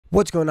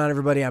What's going on,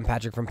 everybody? I'm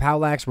Patrick from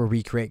POWLAX, where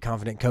we create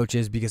confident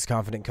coaches because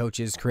confident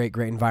coaches create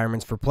great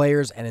environments for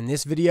players. And in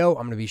this video,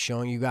 I'm going to be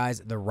showing you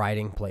guys the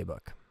writing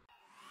playbook.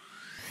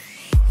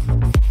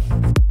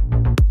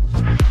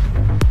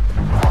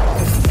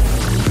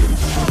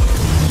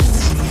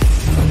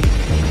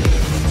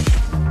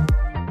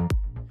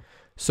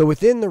 So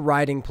within the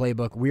writing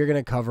playbook, we're going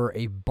to cover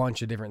a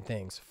bunch of different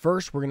things.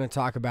 First, we're going to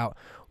talk about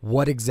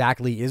what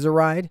exactly is a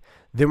ride.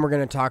 Then we're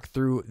going to talk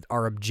through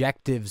our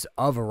objectives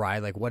of a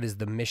ride, like what is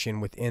the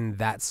mission within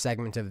that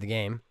segment of the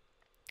game.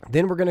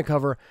 Then we're going to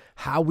cover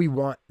how we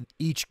want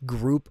each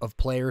group of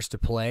players to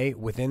play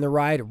within the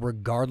ride,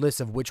 regardless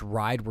of which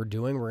ride we're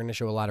doing. We're going to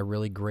show a lot of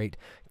really great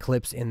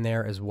clips in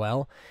there as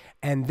well.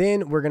 And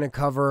then we're going to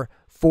cover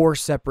 4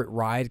 separate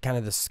ride, kind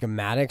of the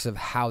schematics of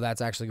how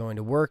that's actually going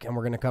to work. And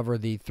we're going to cover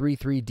the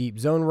 3-3 deep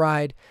zone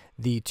ride,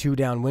 the 2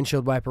 down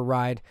windshield wiper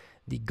ride,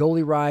 the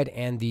goalie ride,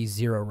 and the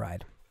 0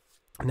 ride.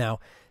 Now,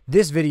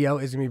 this video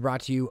is going to be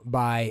brought to you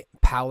by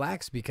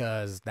POWLAX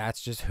because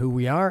that's just who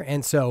we are.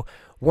 And so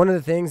one of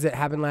the things that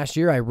happened last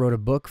year, I wrote a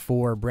book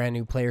for brand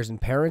new players and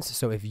parents.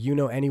 So if you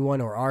know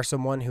anyone or are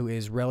someone who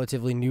is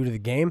relatively new to the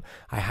game,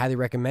 I highly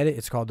recommend it.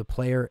 It's called The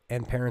Player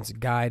and Parents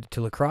Guide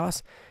to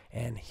Lacrosse.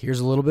 And here's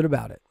a little bit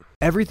about it.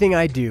 Everything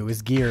I do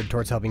is geared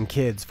towards helping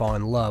kids fall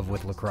in love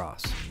with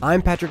lacrosse.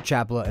 I'm Patrick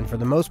Chapla, and for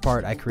the most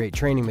part, I create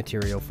training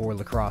material for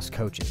lacrosse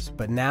coaches.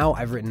 But now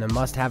I've written a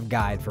must-have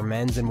guide for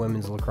men's and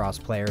women's lacrosse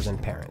players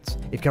and parents.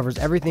 It covers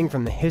everything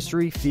from the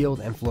history, field,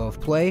 and flow of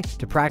play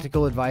to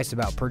practical advice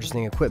about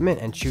purchasing equipment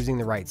and choosing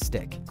the right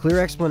stick. Clear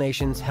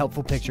explanations,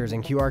 helpful pictures,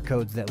 and QR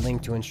codes that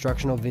link to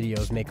instructional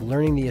videos make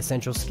learning the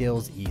essential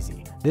skills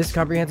easy. This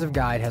comprehensive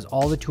guide has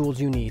all the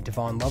tools you need to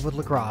fall in love with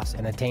lacrosse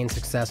and attain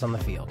success on the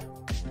field.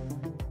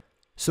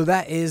 So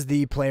that is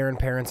the Player and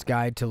Parents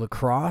Guide to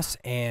Lacrosse,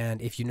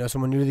 and if you know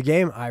someone new to the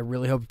game, I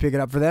really hope you pick it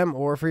up for them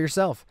or for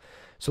yourself.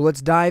 So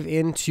let's dive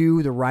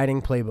into the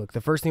riding playbook. The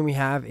first thing we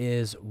have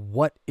is,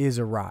 what is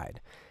a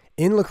ride?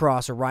 In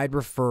lacrosse, a ride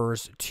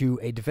refers to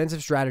a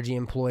defensive strategy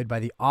employed by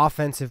the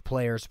offensive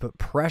players to put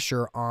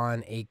pressure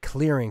on a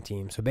clearing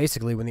team. So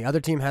basically, when the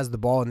other team has the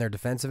ball in their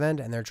defensive end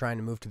and they're trying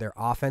to move to their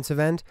offensive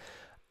end,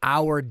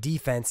 our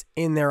defense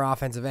in their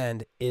offensive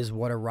end is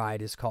what a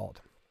ride is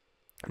called.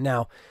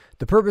 Now,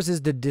 the purpose is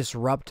to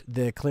disrupt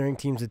the clearing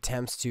team's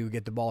attempts to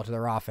get the ball to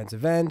their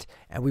offensive end,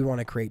 and we want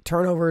to create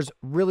turnovers.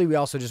 Really, we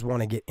also just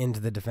want to get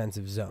into the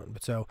defensive zone.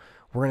 So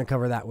we're going to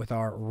cover that with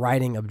our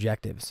writing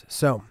objectives.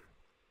 So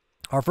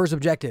our first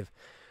objective,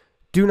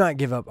 do not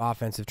give up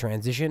offensive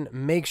transition.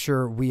 Make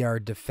sure we are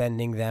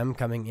defending them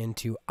coming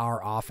into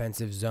our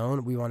offensive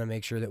zone. We want to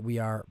make sure that we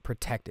are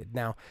protected.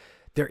 Now,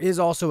 there is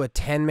also a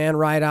 10-man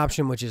ride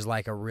option, which is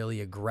like a really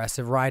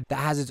aggressive ride that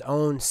has its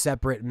own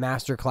separate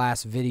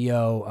masterclass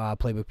video,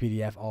 playbook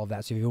PDF, all of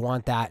that. So if you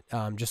want that,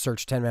 just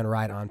search 10-man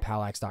ride on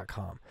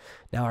POWLAX.com.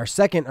 Now, our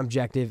second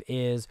objective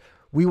is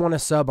we want to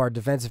sub our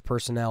defensive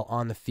personnel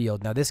on the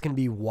field. Now, this can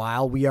be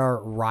while we are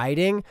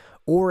riding,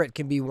 or it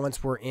can be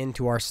once we're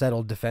into our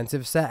settled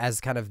defensive set as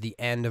kind of the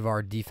end of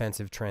our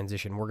defensive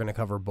transition. We're going to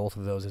cover both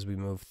of those as we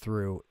move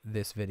through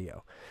this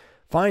video.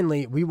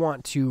 Finally, we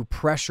want to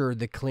pressure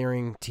the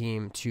clearing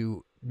team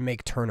to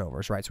make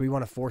turnovers, right? So we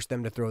want to force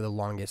them to throw the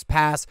longest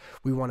pass.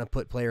 We want to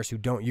put players who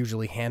don't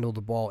usually handle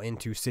the ball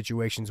into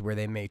situations where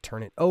they may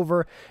turn it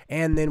over,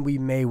 and then we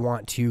may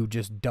want to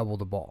just double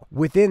the ball.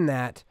 Within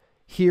that,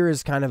 here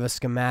is kind of a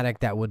schematic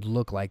that would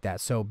look like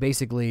that. So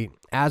basically,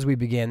 as we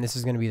begin, this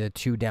is going to be the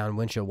 2 down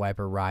windshield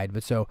wiper ride.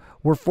 But so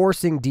we're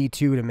forcing D2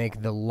 to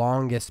make the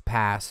longest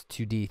pass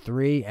to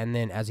D3, and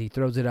then as he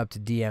throws it up to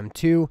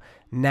DM2,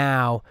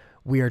 now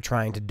we are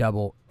trying to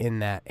double in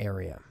that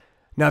area.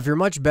 Now, if you're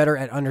much better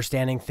at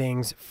understanding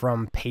things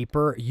from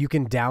paper, you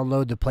can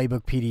download the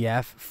playbook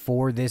PDF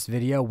for this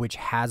video, which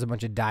has a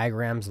bunch of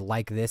diagrams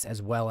like this,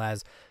 as well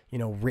as,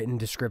 written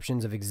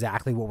descriptions of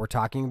exactly what we're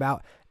talking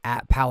about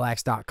at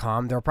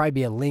POWLAX.com. There'll probably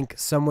be a link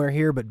somewhere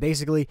here, but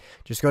basically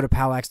just go to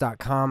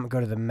POWLAX.com, go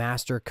to the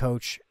Master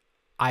Coach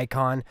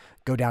icon,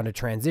 go down to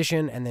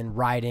transition, and then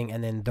writing,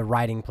 and then the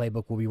writing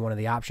playbook will be one of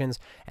the options.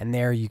 And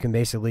there you can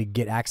basically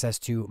get access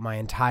to my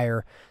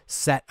entire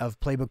set of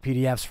playbook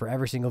PDFs for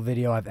every single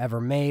video I've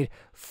ever made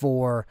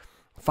for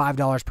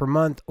 $5 per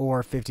month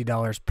or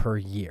 $50 per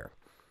year.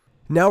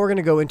 Now we're going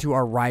to go into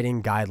our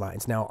writing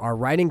guidelines. Now, our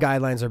writing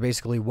guidelines are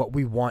basically what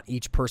we want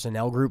each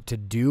personnel group to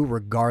do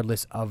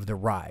regardless of the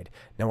ride.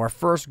 Now, our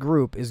first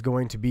group is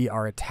going to be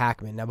our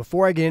attackmen. Now,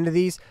 before I get into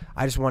these,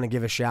 I just want to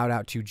give a shout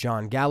out to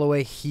John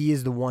Galloway. He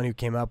is the one who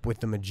came up with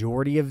the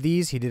majority of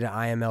these. He did an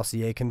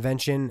IMLCA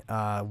convention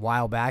a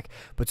while back.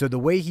 But so the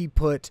way he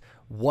put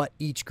what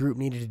each group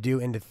needed to do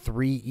into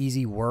 3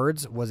 easy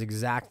words was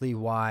exactly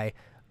why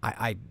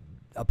I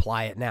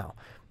apply it now.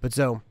 But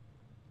so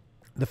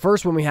the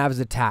first one we have is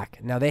attack.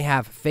 Now, they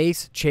have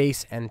face,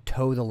 chase, and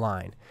toe the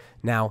line.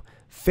 Now,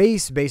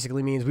 face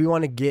basically means we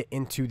want to get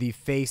into the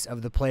face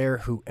of the player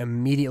who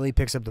immediately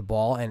picks up the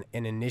ball and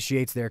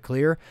initiates their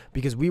clear,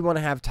 because we want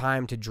to have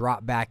time to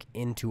drop back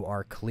into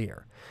our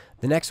clear.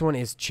 The next one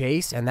is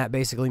chase, and that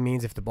basically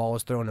means if the ball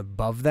is thrown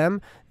above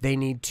them, they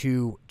need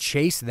to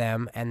chase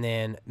them, and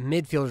then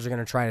midfielders are going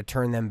to try to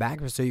turn them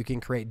back so you can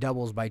create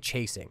doubles by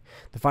chasing.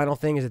 The final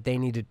thing is that they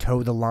need to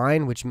toe the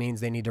line, which means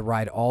they need to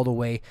ride all the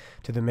way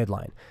to the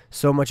midline.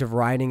 So much of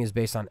riding is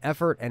based on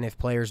effort, and if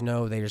players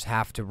know they just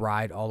have to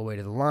ride all the way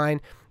to the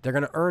line, they're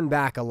going to earn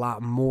back a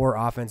lot more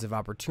offensive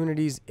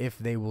opportunities if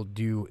they will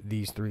do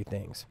these three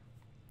things.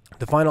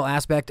 The final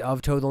aspect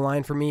of toe the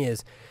line for me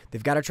is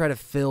they've got to try to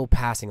fill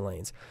passing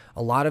lanes.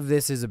 A lot of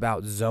this is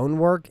about zone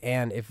work,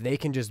 and if they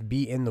can just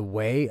be in the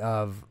way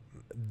of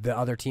the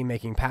other team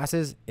making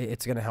passes,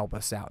 it's going to help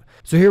us out.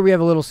 So here we have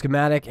a little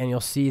schematic, and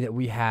you'll see that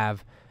we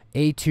have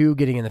A2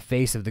 getting in the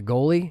face of the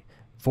goalie,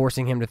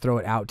 forcing him to throw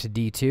it out to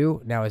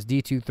D2. Now as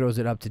D2 throws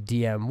it up to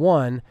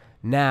DM1,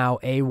 now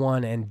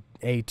A1 and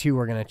A2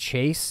 are going to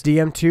chase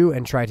DM2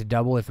 and try to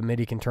double if a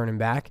midi can turn him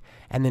back.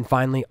 And then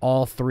finally,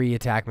 all three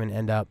attackmen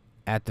end up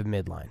at the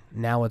midline.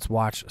 Now let's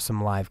watch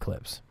some live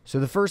clips. So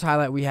the first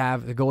highlight we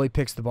have, the goalie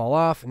picks the ball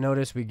off.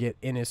 Notice we get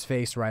in his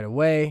face right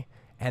away,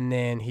 and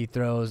then he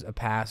throws a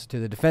pass to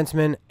the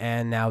defenseman,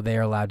 and now they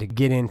are allowed to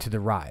get into the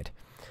ride.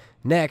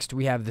 Next,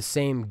 we have the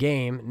same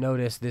game.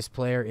 Notice this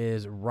player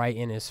is right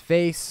in his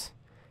face,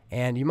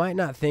 and you might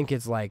not think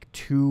it's like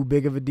too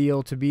big of a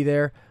deal to be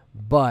there,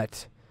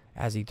 but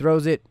as he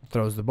throws it,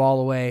 throws the ball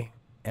away,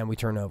 and we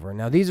turn over.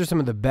 Now, these are some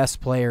of the best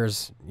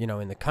players,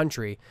 in the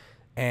country.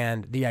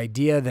 And the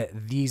idea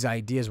that these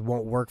ideas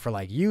won't work for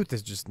like youth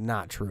is just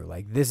not true.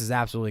 Like this is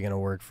absolutely going to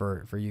work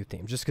for youth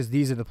teams. Just because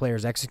these are the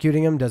players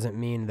executing them doesn't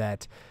mean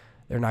that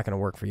they're not going to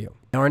work for you.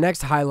 Now our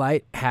next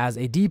highlight has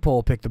a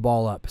D-pole pick the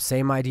ball up.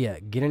 Same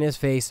idea. Get in his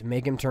face,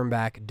 make him turn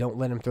back. Don't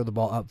let him throw the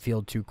ball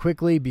upfield too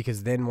quickly,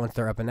 because then once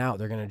they're up and out,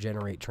 they're going to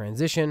generate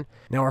transition.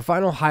 Now our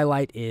final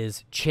highlight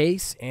is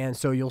chase. And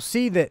so you'll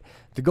see that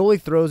the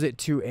goalie throws it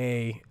to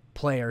a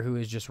player who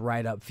is just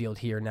right upfield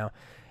here. Now,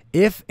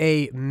 if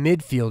a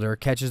midfielder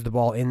catches the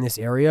ball in this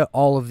area,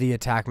 all of the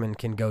attackmen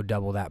can go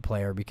double that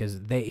player,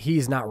 because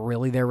he's not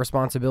really their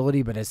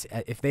responsibility, but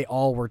if they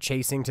all were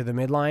chasing to the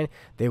midline,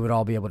 they would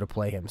all be able to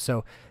play him.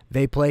 So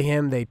they play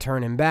him, they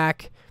turn him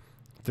back,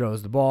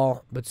 throws the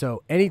ball. But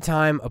so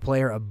anytime a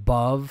player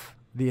above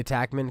the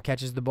attackman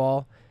catches the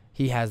ball,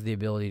 he has the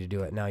ability to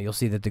do it. Now you'll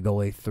see that the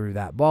goalie threw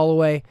that ball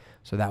away,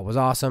 so that was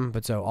awesome.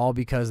 But so all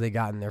because they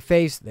got in their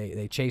face,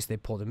 they chased, they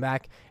pulled him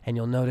back, and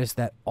you'll notice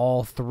that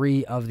all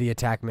three of the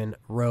attackmen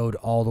rode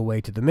all the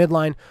way to the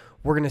midline.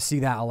 We're going to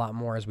see that a lot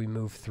more as we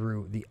move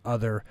through the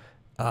other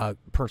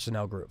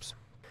personnel groups.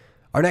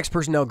 Our next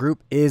personnel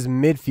group is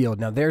midfield.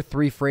 Now their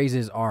three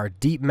phrases are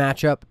deep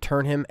matchup,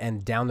 turn him,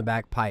 and down the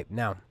back pipe.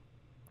 Now,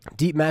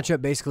 deep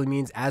matchup basically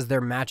means as they're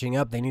matching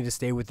up, they need to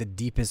stay with the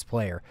deepest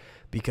player,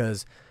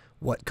 because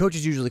what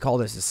coaches usually call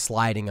this is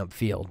sliding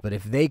upfield. But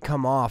if they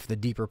come off the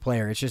deeper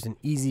player, it's just an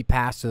easy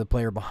pass to the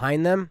player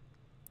behind them,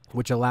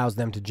 which allows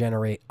them to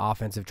generate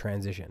offensive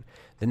transition.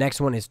 The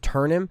next one is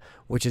turn him,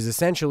 which is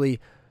essentially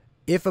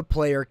if a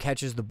player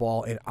catches the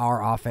ball in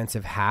our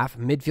offensive half,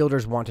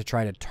 midfielders want to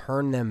try to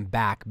turn them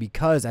back,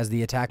 because as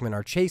the attackmen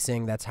are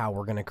chasing, that's how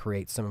we're going to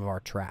create some of our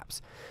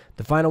traps.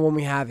 The final one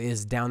we have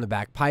is down the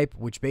back pipe,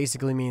 which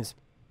basically means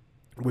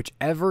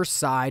whichever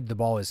side the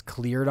ball is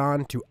cleared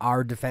on to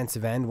our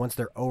defensive end, once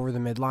they're over the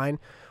midline,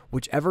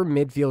 whichever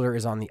midfielder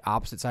is on the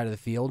opposite side of the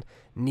field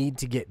need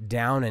to get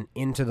down and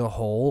into the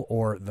hole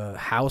or the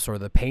house or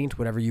the paint,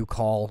 whatever you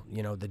call,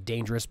 the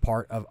dangerous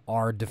part of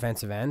our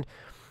defensive end.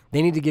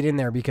 They need to get in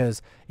there,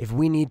 because if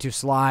we need to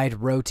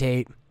slide,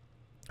 rotate,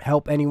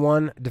 help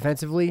anyone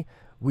defensively,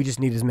 we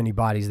just need as many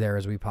bodies there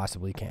as we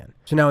possibly can.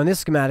 So now in this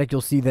schematic, you'll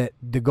see that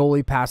the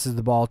goalie passes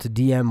the ball to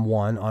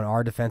DM1 on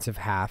our defensive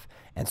half,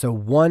 and so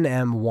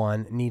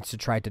 1M1 needs to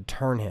try to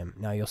turn him.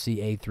 Now you'll see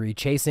A3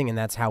 chasing, and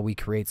that's how we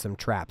create some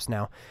traps.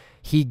 Now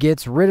he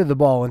gets rid of the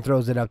ball and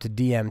throws it up to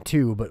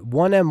DM2, but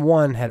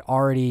 1M1 had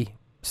already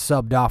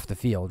subbed off the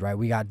field, right?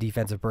 We got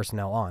defensive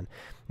personnel on.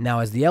 Now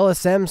as the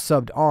LSM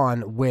subbed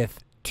on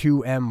with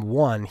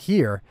 2M1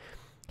 here,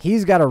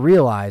 he's got to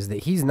realize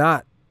that he's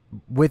not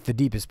with the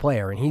deepest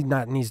player, and he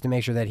needs to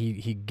make sure that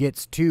he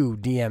gets to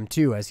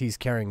DM2 as he's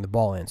carrying the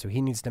ball in. So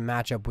he needs to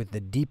match up with the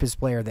deepest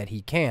player that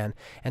he can.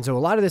 And so a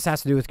lot of this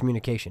has to do with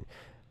communication.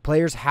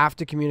 Players have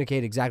to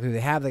communicate exactly who they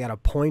have. They got to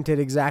point at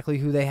exactly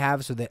who they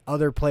have so that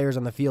other players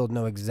on the field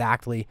know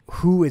exactly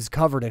who is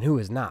covered and who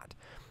is not.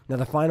 Now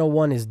the final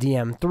one is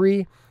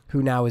DM3,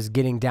 who now is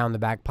getting down the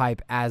back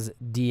pipe as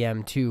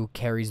DM2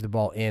 carries the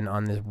ball in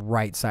on the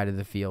right side of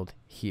the field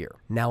here.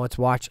 Now let's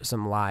watch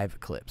some live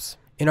clips.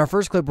 In our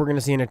first clip, we're going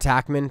to see an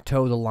attackman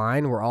toe the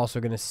line. We're also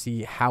going to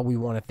see how we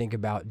want to think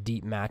about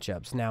deep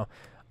matchups. Now,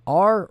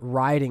 our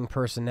riding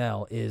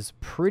personnel is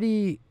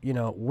pretty,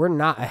 we're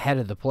not ahead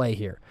of the play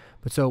here.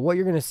 But so what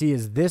you're going to see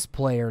is this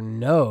player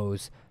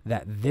knows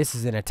that this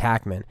is an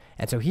attackman.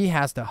 And so he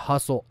has to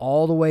hustle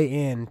all the way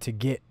in to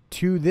get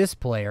to this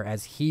player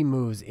as he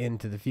moves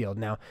into the field.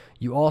 Now,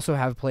 you also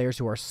have players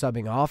who are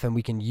subbing off, and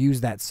we can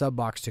use that sub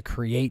box to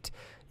create,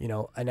 you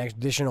know, an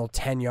additional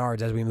 10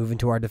 yards as we move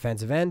into our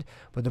defensive end.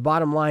 But the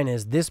bottom line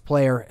is this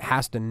player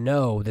has to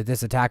know that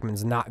this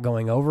attackman's not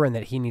going over and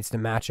that he needs to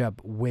match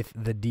up with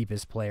the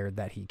deepest player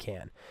that he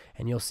can.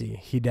 And you'll see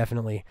he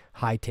definitely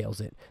hightails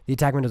it. The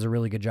attackman does a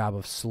really good job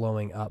of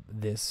slowing up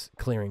this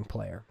clearing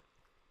player.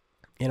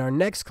 In our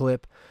next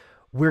clip,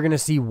 we're going to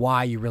see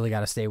why you really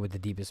got to stay with the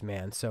deepest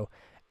man. So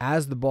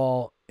as the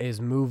ball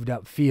is moved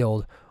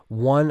upfield,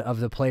 one of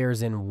the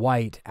players in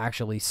white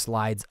actually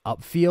slides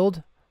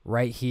upfield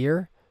right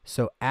here.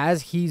 So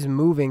as he's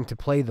moving to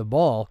play the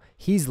ball,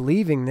 he's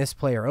leaving this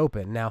player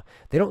open. Now,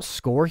 they don't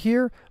score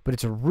here, but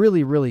it's a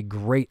really, really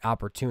great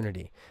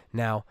opportunity.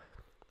 Now,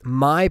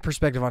 my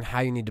perspective on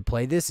how you need to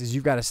play this is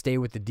you've got to stay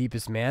with the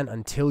deepest man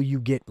until you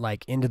get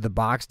like into the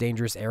box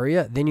dangerous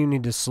area. Then you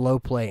need to slow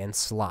play and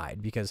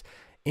slide, because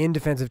in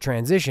defensive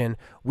transition,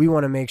 we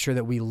want to make sure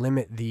that we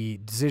limit the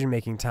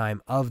decision-making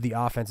time of the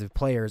offensive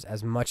players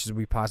as much as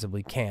we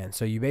possibly can.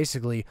 So you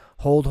basically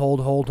hold,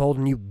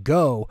 and you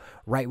go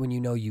right when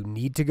you know you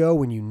need to go,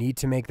 when you need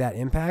to make that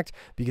impact,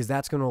 because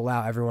that's going to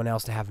allow everyone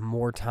else to have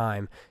more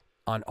time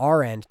on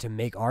our end to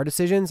make our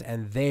decisions,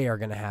 and they are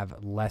going to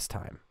have less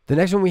time. The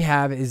next one we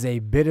have is a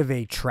bit of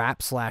a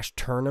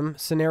trap/turn 'em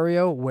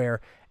scenario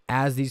where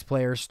as these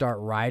players start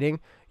riding,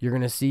 you're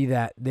going to see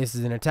that this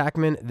is an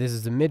attackman, this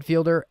is a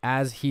midfielder.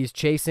 As he's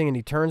chasing and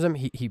he turns him,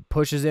 he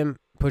pushes him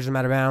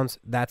out of bounds.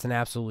 That's an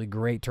absolutely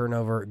great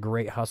turnover,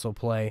 great hustle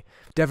play.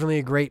 Definitely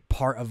a great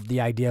part of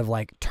the idea of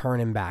like turn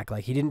him back.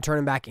 Like he didn't turn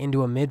him back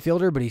into a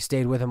midfielder, but he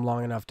stayed with him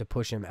long enough to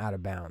push him out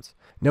of bounds.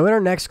 Now in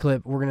our next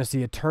clip, we're going to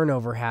see a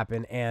turnover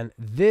happen, and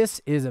this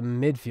is a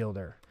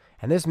midfielder.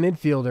 And this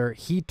midfielder,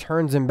 he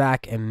turns him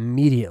back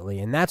immediately.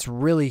 And that's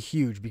really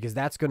huge because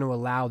that's going to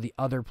allow the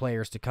other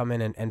players to come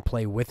in and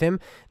play with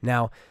him.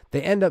 Now,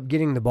 they end up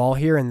getting the ball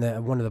here, and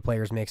one of the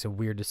players makes a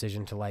weird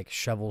decision to like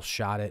shovel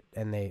shot it,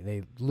 and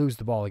they lose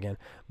the ball again.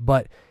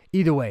 But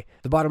either way,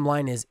 the bottom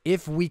line is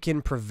if we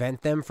can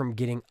prevent them from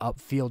getting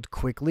upfield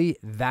quickly,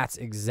 that's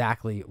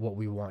exactly what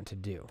we want to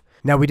do.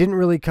 Now, we didn't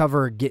really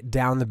cover get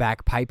down the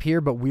back pipe here,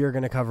 but we are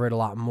going to cover it a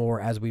lot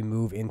more as we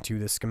move into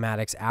the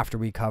schematics after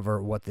we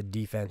cover what the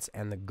defense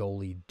and the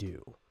goalie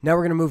do. Now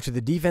we're going to move to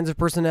the defensive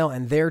personnel,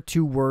 and their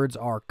two words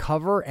are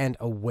cover and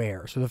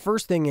aware. So the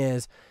first thing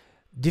is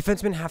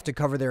defensemen have to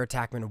cover their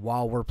attackman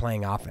while we're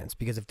playing offense,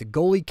 because if the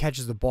goalie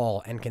catches the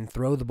ball and can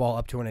throw the ball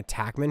up to an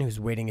attackman who's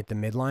waiting at the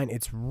midline,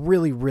 it's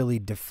really, really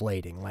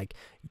deflating. Like,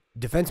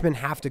 defensemen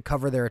have to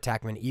cover their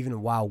attackman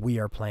even while we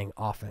are playing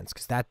offense,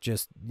 because that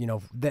just, you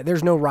know,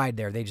 there's no ride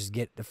there. They just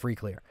get the free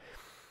clear.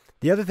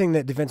 The other thing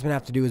that defensemen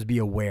have to do is be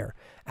aware.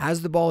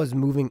 As the ball is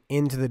moving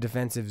into the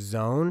defensive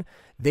zone,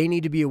 they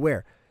need to be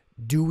aware.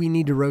 Do we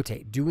need to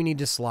rotate? Do we need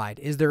to slide?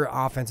 Is there an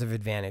offensive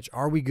advantage?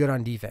 Are we good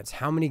on defense?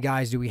 How many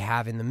guys do we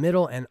have in the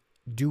middle? And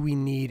do we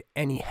need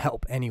any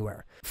help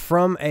anywhere?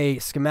 From a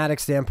schematic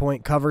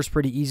standpoint, covers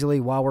pretty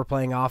easily. While we're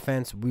playing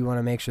offense, we want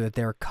to make sure that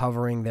they're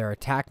covering their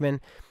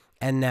attackmen.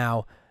 And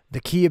now the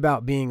key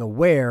about being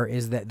aware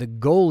is that the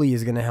goalie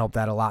is going to help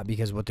that a lot,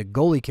 because what the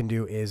goalie can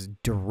do is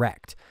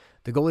direct.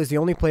 The goalie is the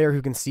only player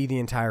who can see the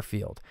entire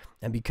field.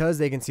 And because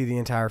they can see the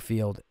entire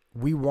field,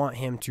 we want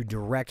him to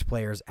direct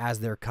players as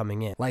they're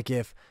coming in. Like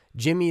if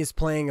Jimmy is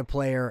playing a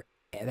player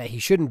that he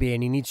shouldn't be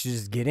and he needs to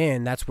just get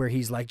in, that's where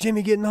he's like,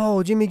 Jimmy, get in the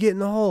hole, Jimmy, get in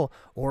the hole.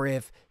 Or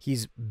if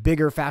he's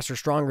bigger, faster,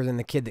 stronger than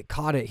the kid that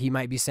caught it, he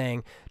might be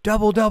saying,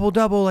 double, double,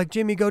 double, like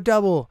Jimmy, go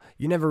double.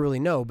 You never really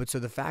know. But so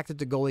the fact that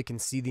the goalie can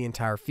see the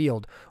entire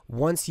field,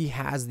 once he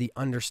has the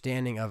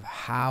understanding of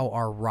how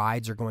our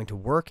rides are going to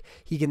work,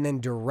 he can then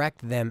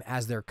direct them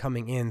as they're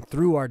coming in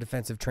through our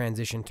defensive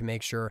transition to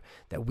make sure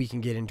that we can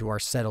get into our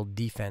settled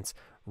defense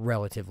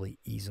relatively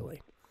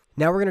easily.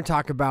 Now we're going to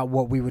talk about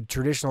what we would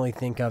traditionally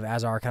think of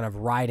as our kind of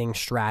riding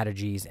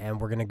strategies, and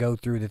we're going to go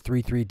through the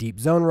 3-3 deep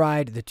zone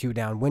ride, the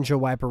 2-down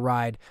windshield wiper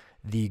ride,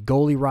 the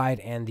goalie ride,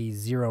 and the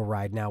zero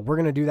ride. Now we're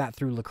going to do that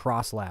through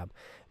Lacrosse Lab.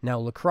 Now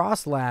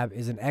Lacrosse Lab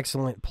is an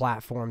excellent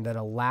platform that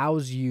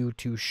allows you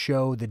to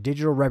show the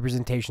digital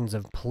representations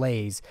of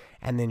plays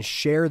and then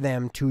share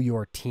them to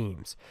your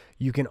teams.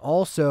 You can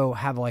also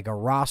have like a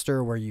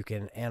roster where you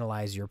can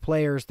analyze your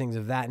players, things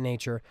of that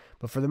nature.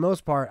 But for the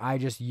most part, I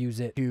just use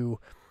it to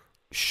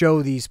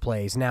show these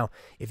plays. Now,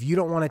 if you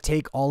don't want to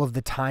take all of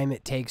the time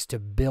it takes to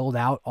build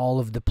out all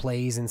of the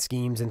plays and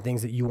schemes and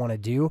things that you want to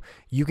do,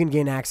 you can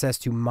gain access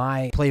to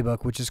my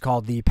playbook, which is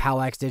called the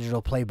POWLAX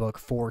Digital Playbook,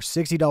 for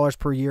 $60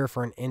 per year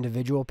for an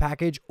individual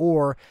package,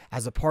 or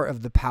as a part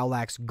of the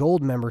POWLAX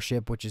Gold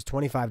membership, which is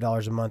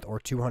 $25 a month or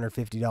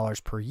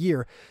 $250 per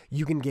year,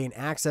 you can gain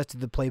access to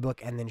the playbook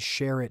and then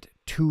share it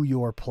to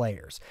your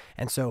players.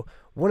 And so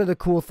one of the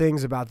cool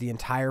things about the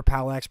entire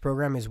POWLAX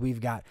program is we've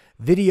got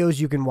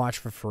videos you can watch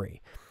for free.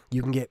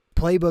 You can get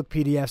playbook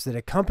PDFs that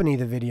accompany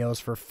the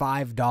videos for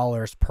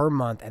 $5 per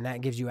month, and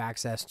that gives you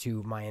access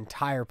to my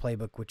entire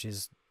playbook, which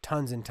is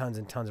tons and tons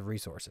and tons of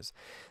resources.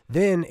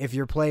 Then if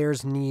your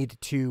players need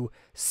to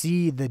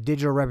see the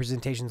digital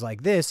representations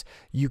like this,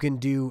 you can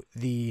do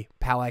the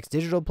POWLAX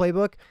digital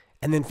playbook.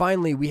 And then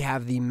finally, we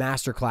have the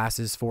master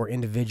classes for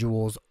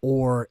individuals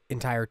or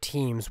entire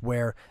teams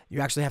where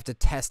you actually have to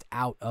test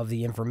out of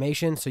the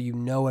information so you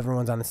know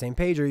everyone's on the same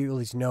page, or you at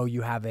least know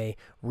you have a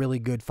really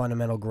good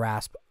fundamental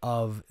grasp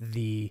of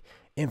the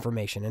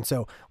information. And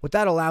so what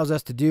that allows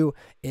us to do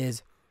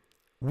is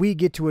we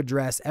get to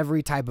address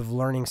every type of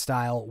learning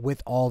style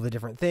with all the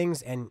different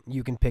things, and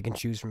you can pick and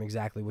choose from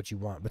exactly what you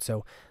want. But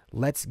so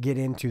let's get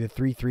into the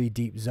 3-3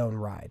 deep zone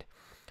ride.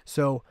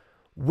 So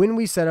when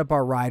we set up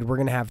our ride, we're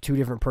going to have two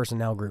different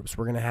personnel groups.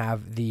 We're going to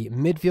have the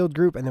midfield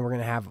group, and then we're going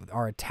to have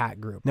our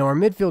attack group. Now, our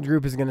midfield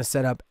group is going to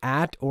set up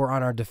at or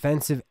on our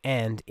defensive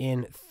end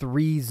in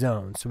 3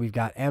 zones. So we've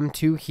got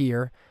M2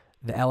 here,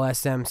 the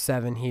LSM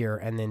 7 here,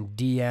 and then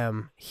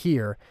DM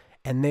here,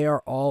 and they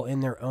are all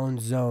in their own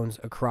zones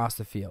across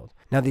the field.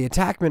 Now, the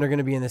attackmen are going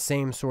to be in the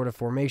same sort of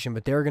formation,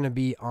 but they're going to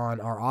be on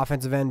our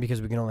offensive end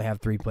because we can only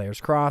have 3 players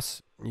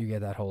cross. You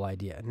get that whole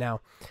idea. Now,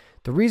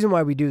 the reason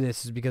why we do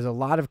this is because a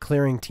lot of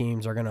clearing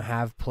teams are going to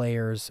have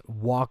players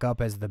walk up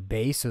as the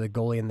base. So the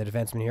goalie and the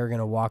defenseman here are going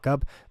to walk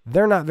up.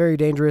 They're not very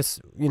dangerous.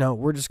 You know,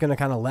 we're just going to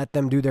kind of let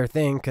them do their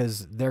thing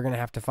because they're going to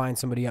have to find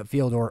somebody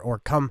upfield or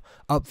come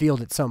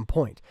upfield at some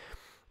point.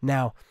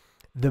 Now,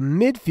 the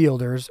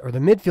midfielders, or the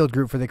midfield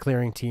group for the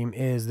clearing team,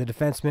 is the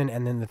defenseman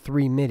and then the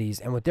 3 middies.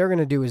 And what they're going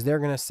to do is they're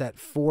going to set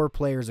 4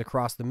 players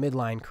across the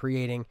midline,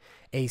 creating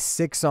a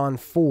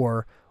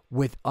 6-on-4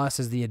 with us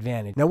as the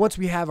advantage. Now, once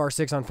we have our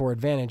 6-on-4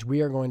 advantage,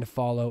 we are going to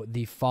follow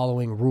the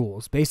following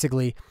rules.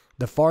 Basically,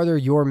 the farther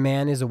your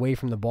man is away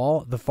from the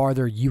ball, the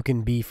farther you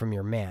can be from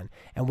your man.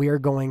 And we are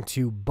going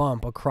to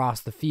bump across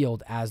the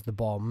field as the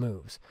ball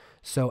moves.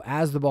 So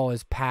as the ball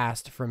is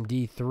passed from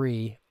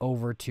D3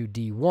 over to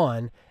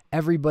D1,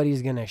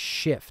 everybody's going to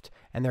shift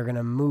and they're going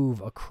to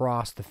move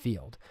across the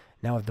field.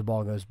 Now, if the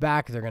ball goes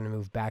back, they're going to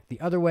move back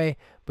the other way,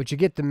 but you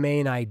get the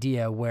main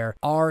idea where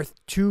our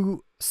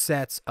 2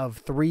 sets of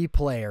 3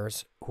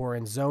 players who are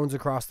in zones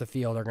across the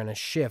field are going to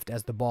shift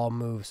as the ball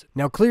moves.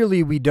 Now,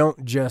 clearly, we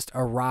don't just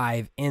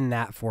arrive in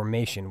that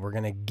formation. We're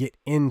going to get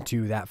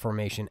into that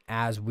formation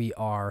as we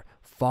are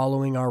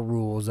following our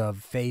rules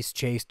of face,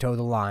 chase, toe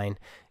the line,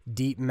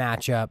 deep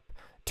matchup,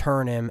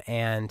 turn him,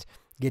 and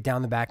get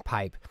down the back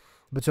pipe.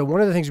 But so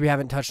one of the things we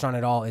haven't touched on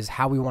at all is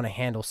how we want to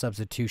handle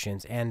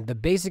substitutions. And the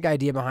basic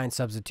idea behind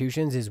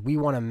substitutions is we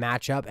want to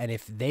match up, and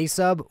if they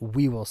sub,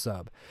 we will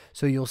sub.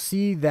 So you'll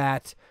see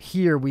that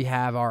here we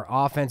have our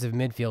offensive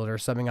midfielder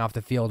subbing off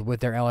the field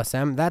with their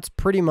LSM. That's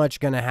pretty much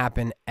going to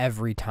happen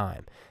every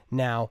time.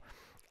 Now,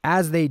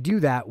 as they do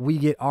that, we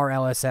get our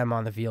LSM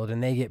on the field,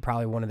 and they get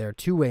probably one of their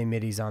 2-way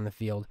middies on the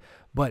field.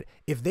 But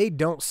if they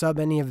don't sub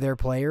any of their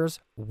players,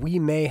 we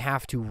may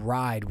have to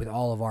ride with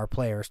all of our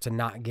players to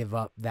not give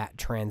up that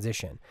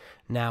transition.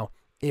 Now,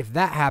 if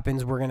that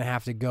happens, we're going to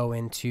have to go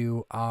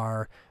into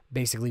our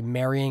basically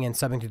marrying and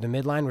subbing through the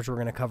midline, which we're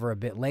going to cover a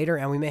bit later,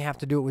 and we may have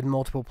to do it with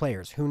multiple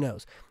players. Who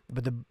knows?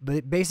 But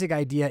the basic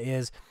idea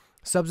is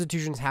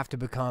substitutions have to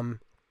become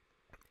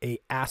an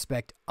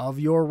aspect of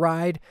your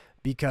ride,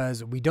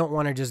 because we don't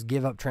want to just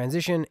give up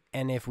transition,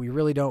 and if we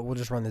really don't, we'll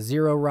just run the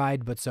 0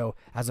 ride. But so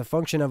as a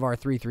function of our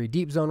 3-3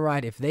 deep zone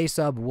ride, if they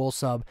sub, we'll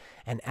sub,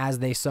 and as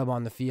they sub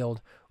on the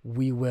field,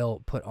 we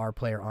will put our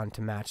player on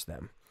to match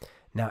them.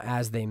 Now,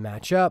 as they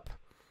match up,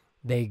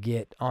 they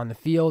get on the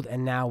field,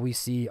 and now we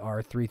see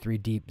our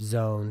 3-3 deep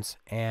zones,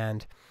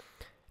 and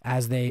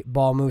as the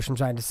ball moves from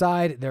side to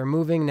side, they're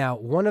moving. Now,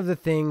 one of the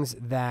things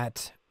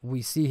that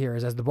we see here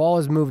is as the ball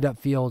is moved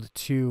upfield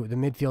to the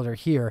midfielder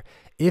here,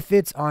 if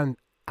it's on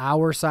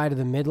our side of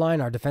the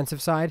midline, our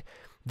defensive side,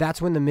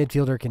 that's when the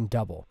midfielder can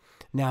double.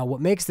 Now,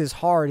 what makes this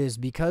hard is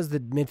because the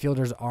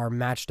midfielders are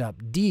matched up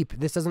deep,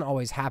 this doesn't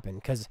always happen,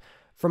 because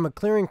from a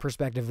clearing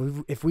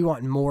perspective, if we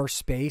want more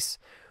space,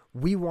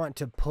 we want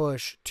to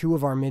push 2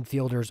 of our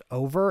midfielders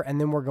over, and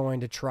then we're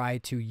going to try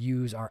to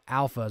use our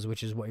alphas,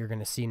 which is what you're going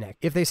to see next.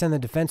 If they send the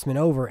defenseman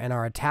over and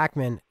our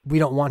attackman, we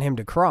don't want him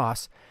to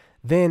cross,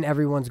 then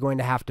everyone's going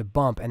to have to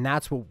bump, and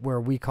that's where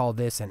we call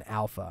this an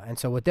alpha. And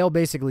so what they'll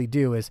basically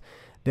do is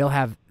they'll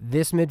have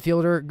this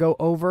midfielder go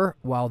over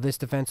while this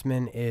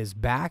defenseman is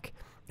back,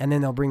 and then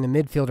they'll bring the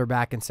midfielder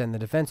back and send the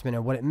defenseman.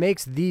 And what it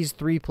makes these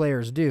 3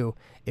 players do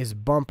is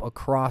bump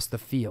across the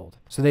field.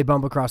 So they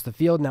bump across the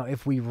field. Now,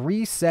 if we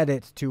reset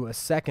it to a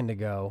second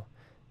ago,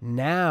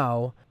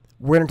 now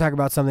we're going to talk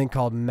about something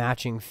called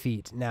matching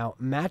feet. Now,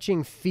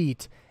 matching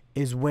feet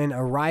is when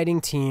a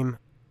riding team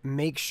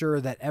make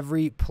sure that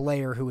every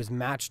player who is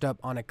matched up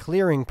on a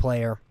clearing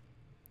player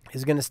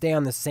is going to stay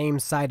on the same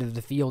side of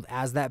the field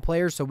as that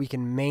player so we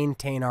can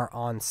maintain our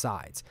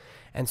onsides.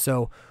 And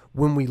so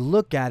when we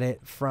look at it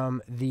from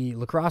the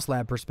Lacrosse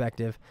Lab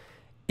perspective,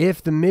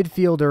 if the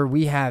midfielder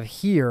we have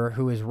here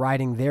who is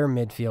riding their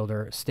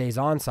midfielder stays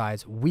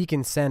onsides, we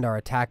can send our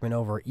attackman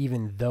over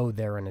even though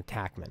they're an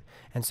attackman.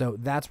 And so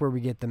that's where we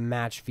get the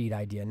match feet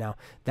idea. Now,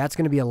 that's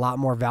going to be a lot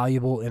more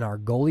valuable in our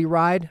goalie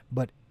ride,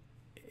 but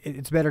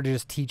it's better to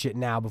just teach it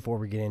now before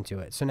we get into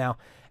it. So now,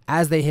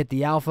 as they hit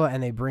the alpha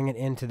and they bring it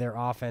into their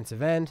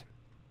offensive end,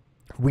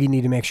 we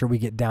need to make sure we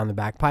get down the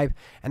back pipe.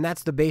 And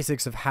that's the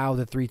basics of how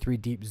the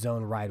 3-3 deep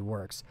zone ride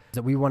works.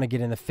 That we want to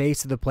get in the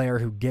face of the player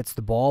who gets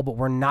the ball, but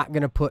we're not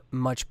going to put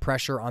much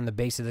pressure on the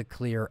base of the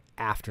clear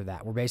after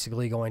that. We're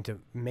basically going to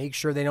make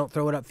sure they don't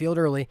throw it upfield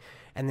early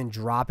and then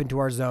drop into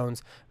our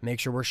zones, make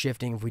sure we're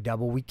shifting. If we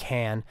double, we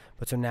can.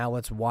 But so now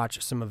let's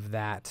watch some of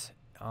that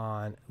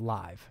on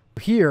live.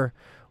 Here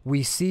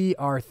we see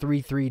our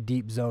 3-3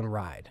 deep zone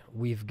ride.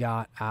 We've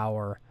got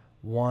our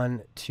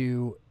 1,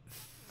 2,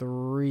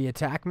 3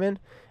 attackmen,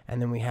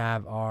 and then we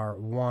have our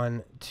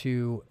 1,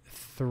 2,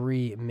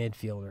 3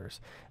 midfielders.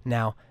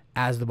 Now,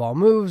 as the ball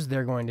moves,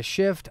 they're going to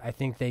shift. I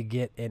think they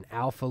get an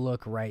alpha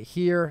look right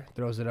here,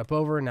 throws it up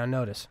over. Now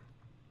notice,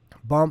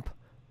 bump,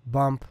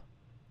 bump,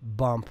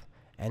 bump,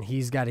 and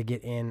he's got to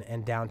get in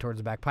and down towards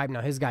the back pipe.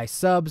 Now his guy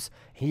subs.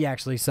 He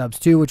actually subs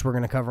too, which we're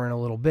going to cover in a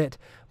little bit,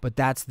 but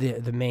that's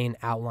the main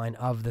outline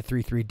of the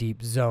 3-3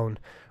 deep zone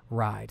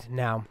ride.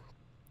 Now,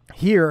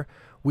 here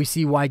we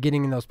see why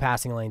getting in those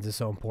passing lanes is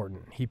so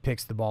important. He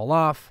picks the ball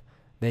off.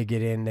 They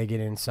get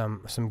in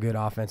some good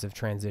offensive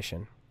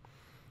transition.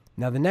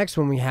 Now the next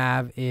one we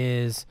have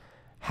is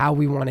how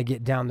we want to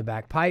get down the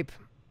back pipe.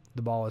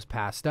 The ball is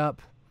passed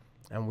up,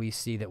 and we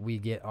see that we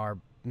get our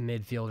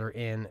midfielder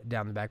in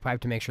down the back pipe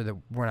to make sure that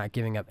we're not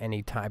giving up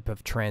any type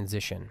of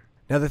transition.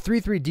 Now the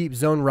 3-3 deep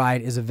zone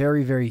ride is a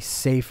very, very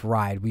safe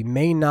ride. We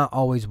may not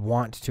always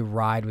want to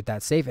ride with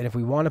that safe, and if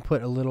we want to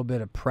put a little bit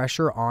of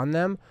pressure on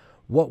them,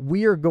 what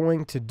we are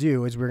going to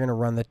do is we're going to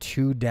run the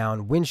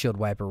 2-down windshield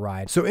wiper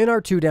ride. So in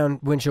our 2-down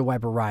windshield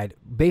wiper ride,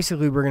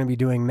 basically we're going to be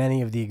doing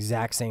many of the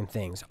exact same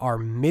things. Our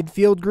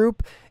midfield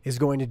group is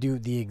going to do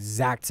the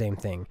exact same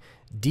thing.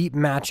 Deep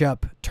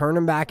matchup, turn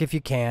them back if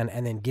you can,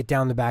 and then get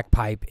down the back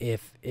pipe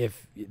if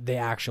they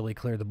actually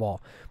clear the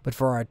ball. But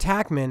for our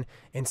attackmen,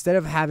 instead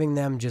of having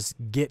them just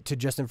get to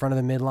just in front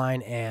of the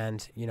midline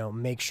and, you know,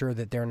 make sure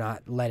that they're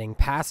not letting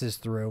passes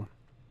through,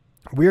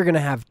 we're going to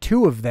have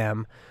 2 of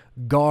them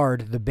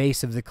guard the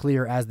base of the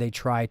clear as they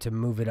try to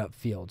move it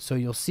upfield. So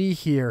you'll see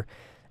here,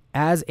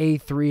 as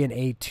A3 and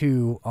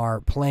A2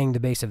 are playing the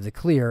base of the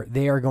clear,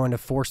 they are going to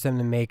force them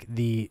to make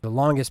the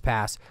longest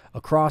pass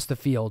across the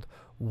field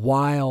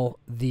while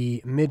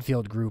the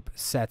midfield group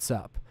sets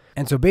up.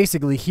 And so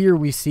basically here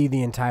we see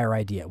the entire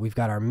idea. We've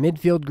got our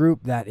midfield group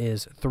that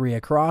is 3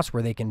 across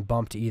where they can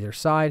bump to either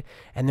side.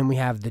 And then we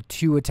have the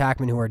 2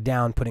 attackmen who are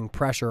down putting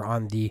pressure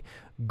on the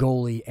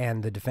goalie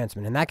and the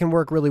defenseman. And that can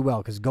work really well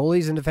because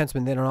goalies and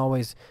defensemen, they don't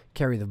always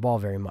carry the ball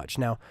very much.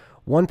 Now,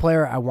 one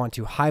player I want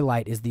to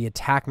highlight is the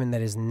attackman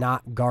that is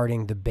not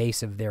guarding the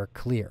base of their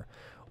clear.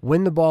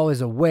 When the ball is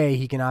away,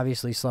 he can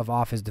obviously slough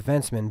off his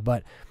defenseman,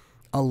 but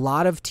a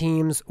lot of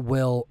teams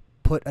will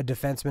put a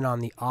defenseman on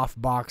the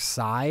off-box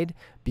side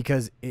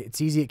because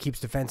it's easy. It keeps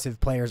defensive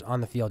players on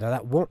the field. Now,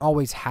 that won't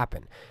always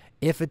happen.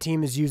 If a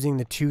team is using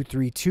the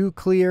 2-3-2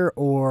 clear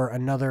or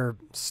another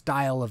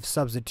style of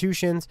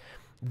substitutions,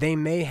 they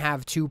may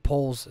have 2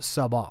 poles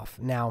sub off.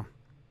 Now,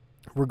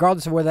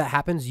 regardless of where that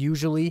happens,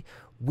 usually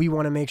we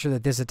want to make sure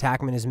that this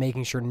attackman is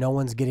making sure no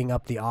one's getting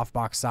up the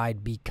off-box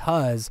side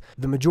because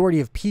the majority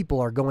of people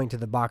are going to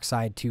the box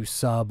side to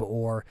sub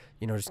or,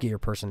 you know, just get your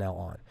personnel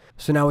on.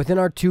 So now within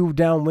our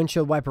 2-down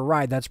windshield wiper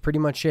ride, that's pretty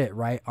much it,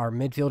 right? Our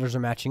midfielders are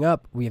matching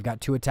up. We have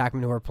got 2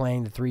 attackmen who are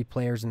playing the 3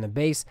 players in the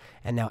base.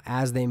 And now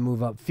as they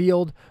move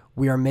upfield,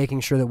 we are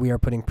making sure that we are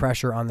putting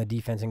pressure on the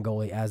defense and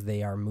goalie as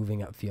they are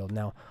moving upfield.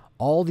 Now,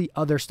 all the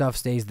other stuff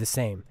stays the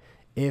same.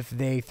 If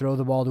they throw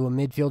the ball to a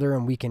midfielder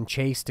and we can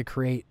chase to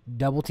create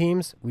double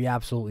teams, we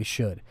absolutely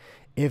should.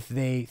 If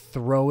they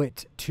throw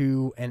it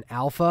to an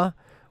alpha,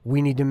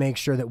 we need to make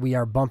sure that we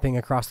are bumping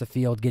across the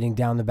field, getting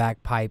down the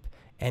back pipe,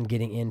 and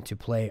getting in to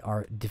play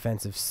our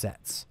defensive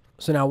sets.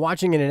 So now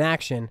watching it in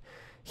action,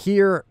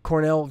 here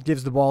Cornell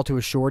gives the ball to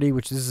a shorty,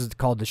 which this is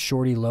called the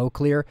shorty low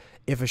clear.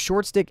 If a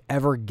short stick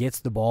ever gets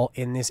the ball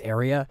in this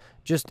area,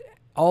 just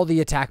all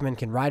the attackmen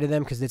can ride to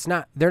them because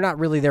they're not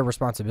really their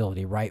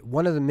responsibility, right?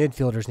 One of the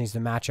midfielders needs to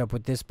match up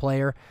with this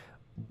player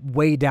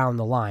way down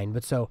the line.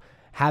 But so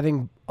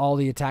having all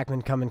the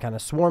attackmen come and kind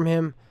of swarm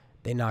him,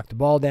 they knock the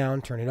ball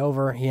down, turn it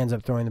over. He ends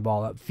up throwing the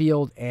ball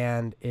upfield,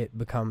 and it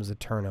becomes a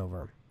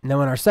turnover. Now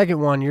in our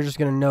second one, you're just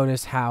going to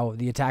notice how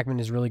the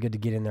attackman is really good to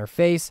get in their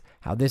face,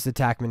 how this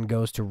attackman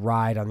goes to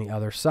ride on the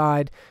other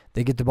side.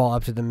 They get the ball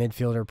up to the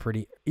midfielder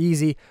pretty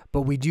easy,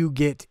 but we do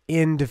get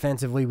in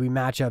defensively. We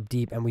match up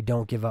deep, and we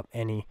don't give up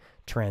any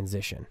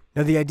transition.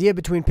 Now, the idea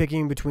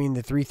picking between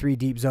the 3-3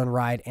 deep zone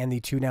ride and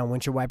the 2-down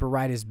windshield wiper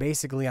ride is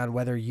basically on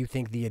whether you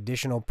think the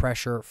additional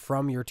pressure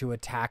from your 2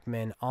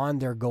 attackmen on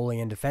their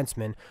goalie and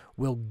defenseman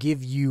will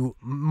give you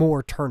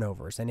more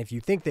turnovers. And if you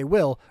think they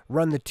will,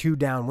 run the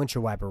 2-down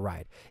windshield wiper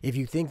ride. If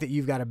you think that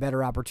you've got a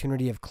better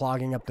opportunity of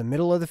clogging up the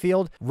middle of the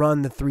field,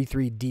 run the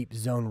 3-3 deep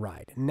zone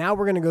ride. Now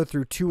we're going to go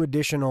through 2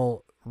 additional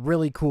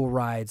really cool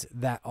rides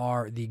that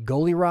are the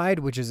goalie ride,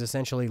 which is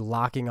essentially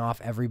locking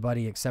off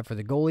everybody except for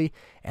the goalie,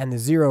 and the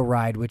 0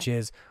 ride, which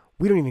is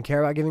we don't even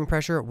care about giving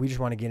pressure. We just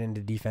want to get into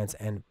defense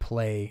and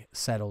play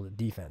settled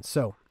defense.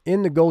 So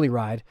in the goalie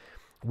ride,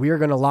 we are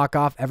going to lock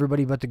off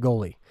everybody but the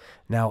goalie.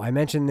 Now, I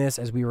mentioned this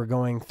as we were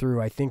going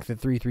through, I think, the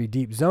 3-3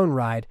 deep zone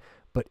ride,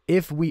 but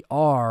if we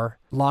are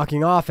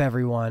locking off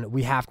everyone,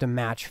 we have to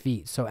match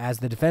feet. So as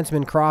the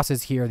defenseman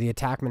crosses here, the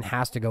attackman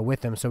has to go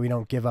with him so we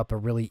don't give up a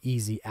really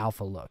easy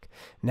alpha look.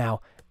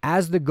 Now,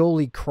 as the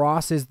goalie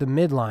crosses the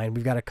midline,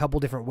 we've got a couple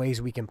different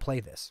ways we can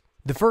play this.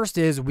 The first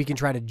is we can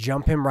try to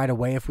jump him right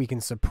away if we can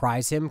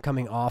surprise him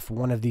coming off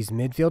one of these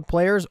midfield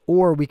players,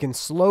 or we can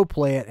slow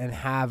play it and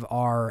have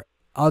our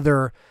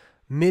other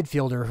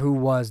midfielder who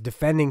was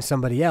defending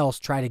somebody else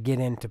try to get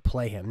in to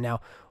play him. Now,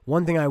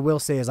 one thing I will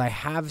say is I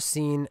have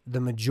seen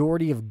the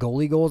majority of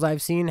goalie goals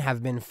I've seen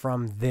have been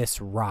from this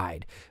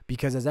ride,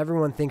 because as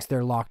everyone thinks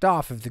they're locked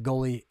off, if the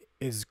goalie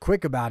is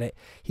quick about it,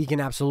 he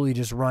can absolutely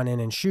just run in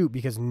and shoot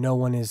because no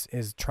one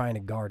is trying to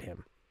guard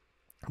him.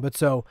 But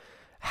so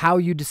how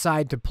you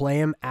decide to play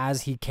him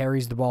as he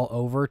carries the ball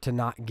over to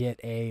not get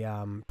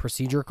a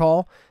procedure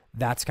call,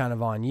 that's kind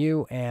of on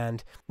you.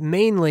 And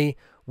mainly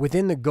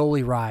within the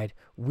goalie ride,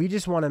 we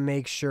just want to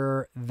make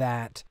sure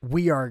that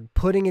we are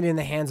putting it in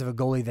the hands of a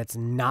goalie that's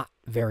not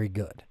very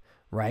good,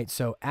 right?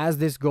 So as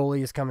this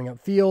goalie is coming up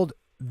field,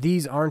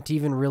 these aren't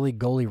even really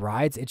goalie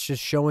rides. It's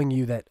just showing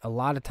you that a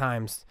lot of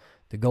times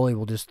the goalie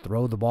will just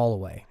throw the ball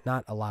away.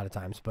 Not a lot of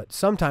times, but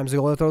sometimes the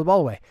goalie will throw the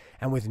ball away.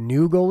 And with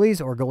new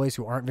goalies or goalies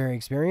who aren't very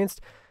experienced,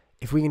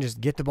 if we can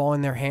just get the ball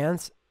in their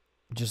hands,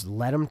 just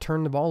let them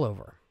turn the ball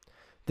over.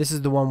 This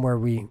is the one where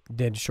we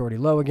did shorty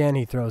low again.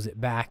 He throws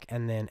it back,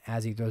 and then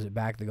as he throws it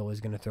back, the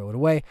goalie's going to throw it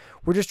away.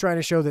 We're just trying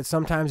to show that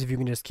sometimes if you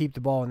can just keep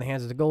the ball in the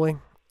hands of the goalie,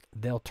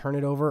 they'll turn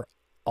it over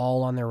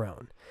all on their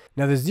own.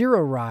 Now, the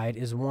zero ride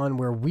is one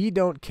where we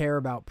don't care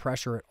about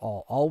pressure at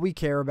all. All we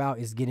care about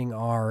is getting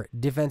our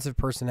defensive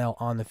personnel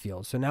on the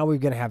field. So now we're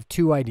going to have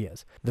two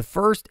ideas. The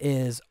first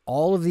is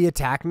all of the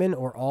attackmen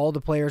or all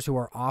the players who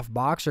are off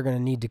box are going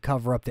to need to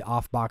cover up the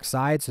off box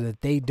side so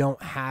that they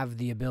don't have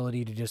the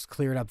ability to just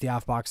clear it up the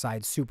off box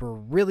side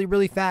really,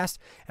 really fast,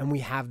 and we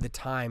have the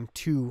time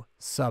to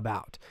sub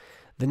out.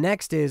 The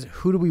next is,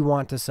 who do we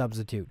want to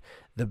substitute?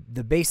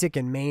 The basic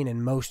and main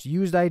and most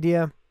used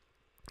idea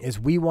is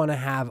we want to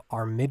have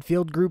our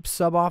midfield group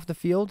sub off the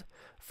field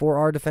for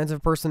our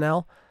defensive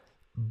personnel.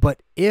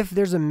 But if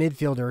there's a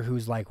midfielder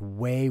who's like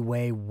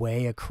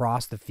way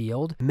across the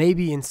field,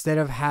 maybe instead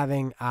of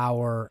having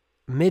our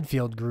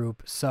midfield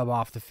group sub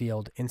off the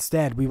field,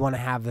 instead we want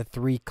to have the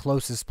three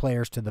closest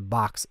players to the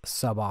box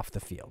sub off the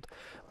field.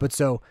 But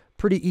so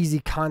pretty easy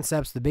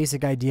concepts. The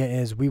basic idea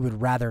is we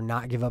would rather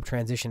not give up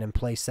transition and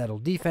play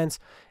settled defense.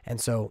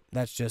 And so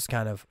that's just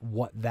kind of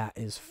what that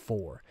is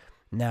for.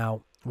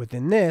 Now,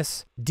 within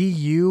this,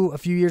 DU a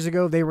few years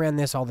ago, they ran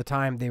this all the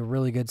time. They were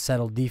really good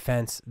settled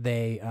defense.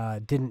 They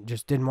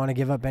didn't want to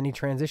give up any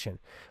transition.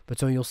 But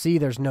so you'll see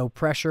there's no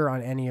pressure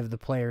on any of the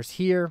players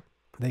here.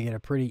 They get a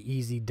pretty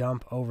easy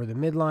dump over the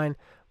midline,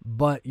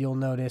 but you'll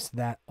notice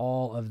that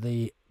all of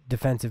the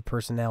defensive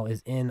personnel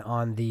is in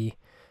on the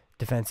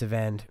defensive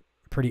end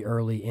pretty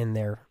early in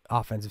their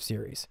offensive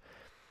series.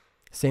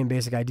 Same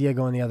basic idea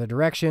going the other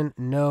direction.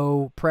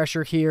 No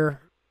pressure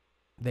here.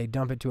 They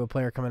dump it to a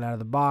player coming out of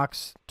the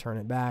box, turn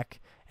it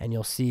back, and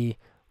you'll see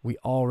we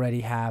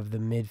already have the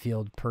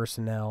midfield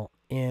personnel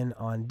in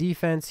on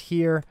defense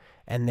here,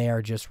 and they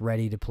are just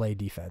ready to play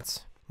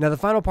defense. Now, the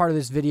final part of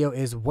this video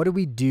is, what do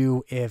we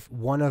do if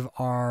one of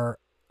our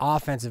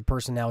offensive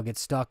personnel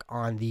gets stuck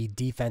on the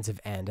defensive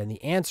end? And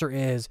the answer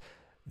is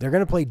they're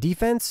going to play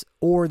defense,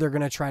 or they're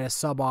going to try to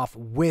sub off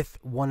with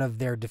one of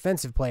their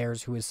defensive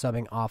players who is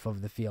subbing off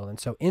of the field. And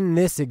so in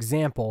this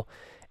example,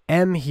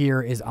 M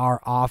here is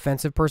our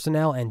offensive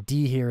personnel, and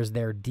D here is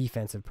their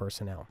defensive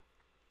personnel.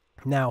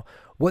 Now,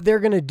 what they're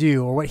going to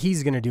do, or what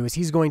he's going to do, is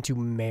he's going to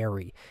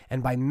marry.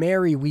 And by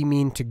marry, we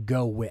mean to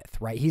go with,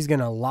 right? He's going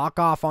to lock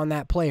off on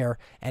that player,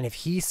 and if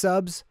he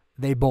subs,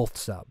 they both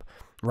sub,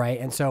 right?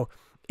 And so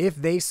if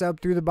they sub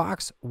through the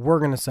box, we're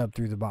going to sub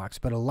through the box.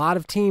 But a lot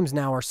of teams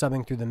now are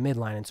subbing through the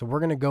midline, and so we're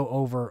going to go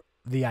over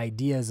the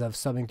ideas of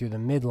subbing through the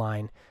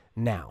midline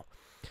now.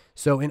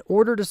 So in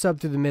order to sub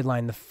through the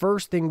midline, the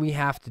first thing we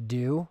have to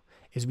do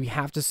is we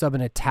have to sub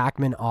an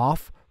attackman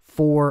off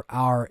for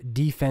our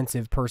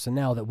defensive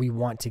personnel that we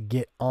want to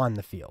get on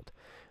the field.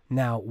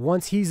 Now,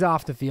 once he's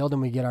off the field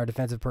and we get our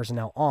defensive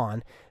personnel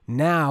on,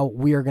 now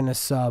we are going to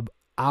sub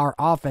our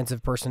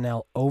offensive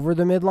personnel over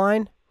the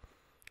midline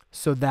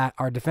so that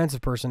our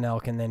defensive personnel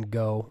can then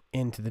go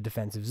into the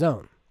defensive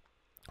zone.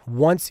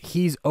 Once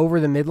he's over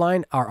the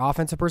midline, our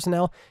offensive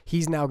personnel,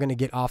 he's now going to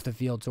get off the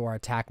field so our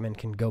attackman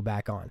can go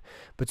back on.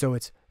 But so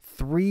it's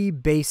three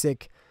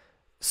basic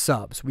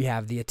subs. We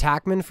have the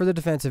attackman for the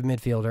defensive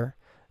midfielder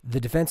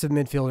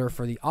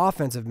for the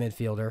offensive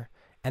midfielder,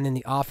 and then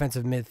the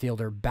offensive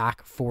midfielder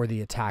back for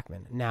the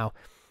attackman. Now,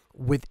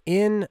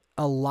 within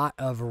a lot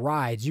of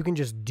rides, you can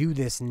just do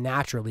this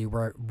naturally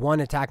where one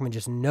attackman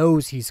just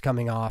knows he's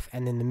coming off,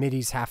 and then the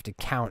middies have to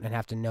count and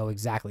have to know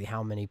exactly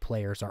how many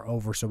players are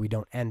over so we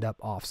don't end up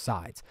off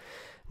sides.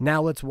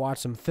 Now let's watch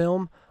some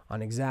film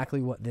on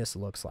exactly what this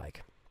looks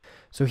like.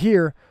 So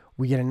here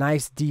we get a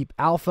nice deep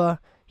alpha.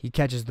 He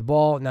catches the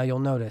ball. Now you'll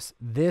notice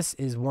this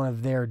is one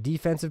of their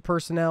defensive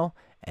personnel,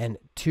 and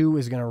 2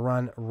 is going to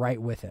run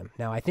right with him.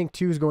 Now, I think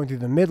 2 is going through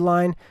the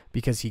midline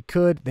because he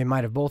could. They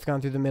might have both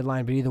gone through the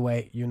midline, but either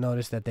way, you'll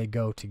notice that they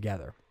go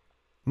together.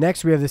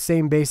 Next, we have the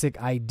same basic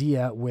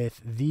idea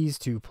with these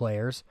 2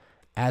 players.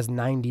 As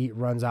 90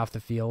 runs off the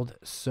field,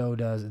 so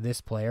does this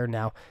player.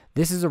 Now,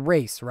 this is a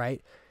race,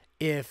 right?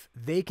 If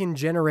they can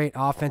generate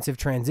offensive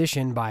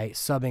transition by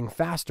subbing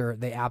faster,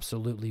 they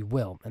absolutely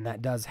will, and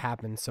that does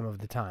happen some of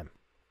the time.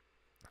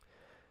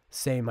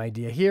 Same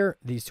idea here.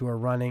 These 2 are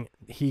running.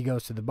 He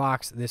goes to the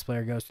box. This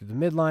player goes to the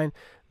midline.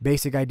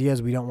 Basic idea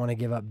is we don't want to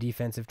give up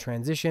defensive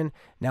transition.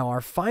 Now,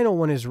 our final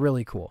one is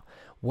really cool.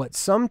 What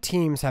some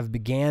teams have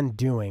began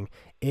doing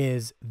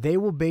is they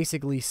will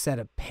basically set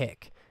a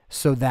pick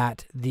so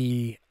that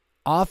the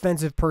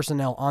offensive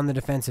personnel on the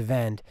defensive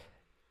end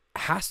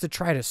has to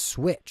try to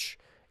switch,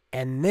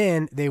 and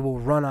then they will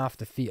run off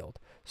the field.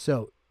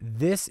 So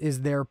this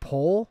is their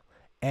pole,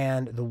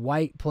 and the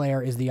white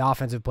player is the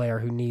offensive player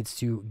who needs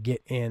to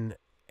get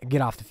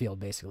off the field,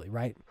 basically,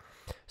 right?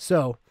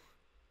 So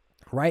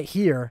right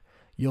here,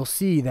 you'll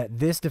see that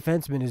this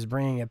defenseman is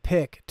bringing a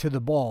pick to the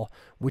ball,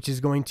 which is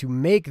going to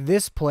make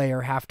this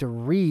player have to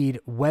read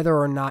whether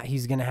or not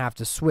he's going to have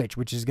to switch,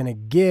 which is going to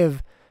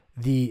give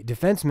the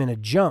defenseman a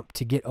jump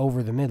to get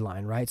over the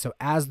midline, right? So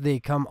as they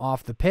come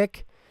off the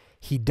pick,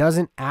 he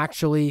doesn't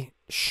actually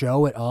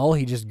show at all.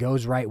 He just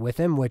goes right with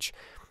him, which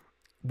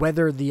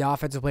whether the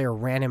offensive player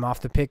ran him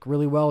off the pick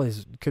really well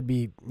could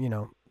be,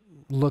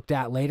 looked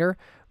at later,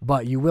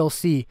 but you will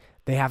see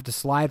they have to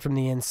slide from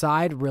the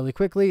inside really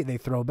quickly. They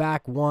throw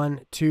back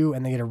 1, 2,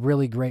 and they get a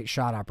really great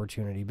shot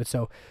opportunity. But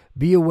so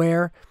be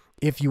aware,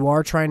 if you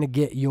are trying to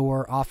get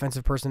your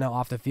offensive personnel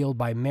off the field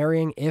by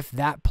marrying, if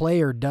that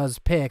player does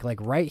pick, like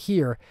right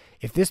here,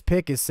 if this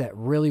pick is set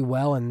really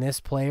well and this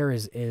player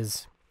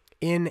is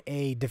in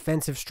a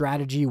defensive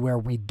strategy where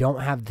we don't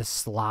have the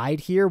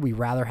slide here, we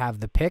rather have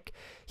the pick,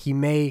 he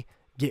may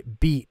get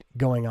beat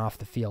going off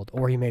the field,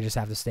 or he may just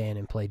have to stay in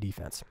and play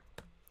defense.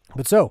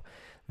 But so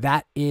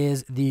that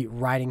is the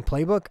riding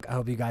playbook. I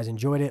hope you guys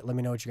enjoyed it. Let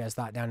me know what you guys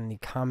thought down in the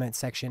comment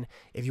section.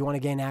 If you want to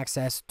gain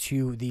access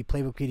to the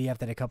playbook PDF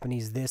that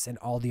accompanies this and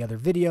all the other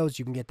videos,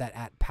 you can get that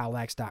at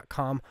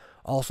POWLAX.com.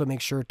 Also,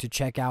 make sure to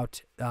check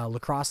out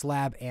Lacrosse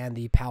Lab and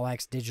the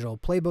POWLAX digital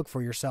playbook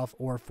for yourself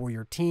or for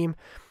your team.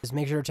 Just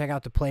make sure to check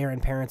out the Player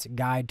and Parents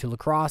Guide to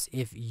Lacrosse.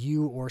 If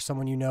you or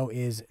someone you know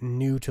is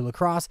new to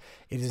lacrosse,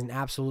 it is an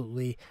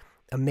absolutely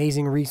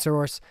amazing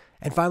resource.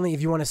 And finally,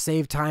 if you want to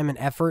save time and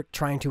effort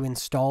trying to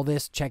install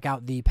this, check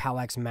out the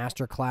POWLAX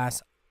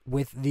Masterclass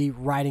with the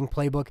riding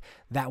playbook.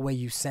 That way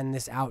you send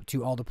this out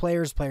to all the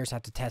players. Players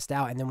have to test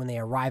out, and then when they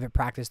arrive at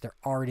practice, they're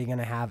already going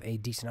to have a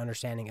decent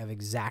understanding of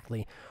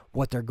exactly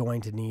what they're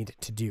going to need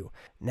to do.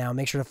 Now,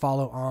 make sure to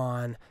follow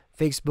on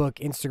Facebook,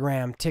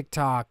 Instagram,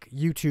 TikTok,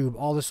 YouTube,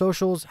 all the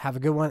socials. Have a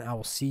good one. I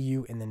will see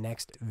you in the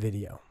next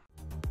video.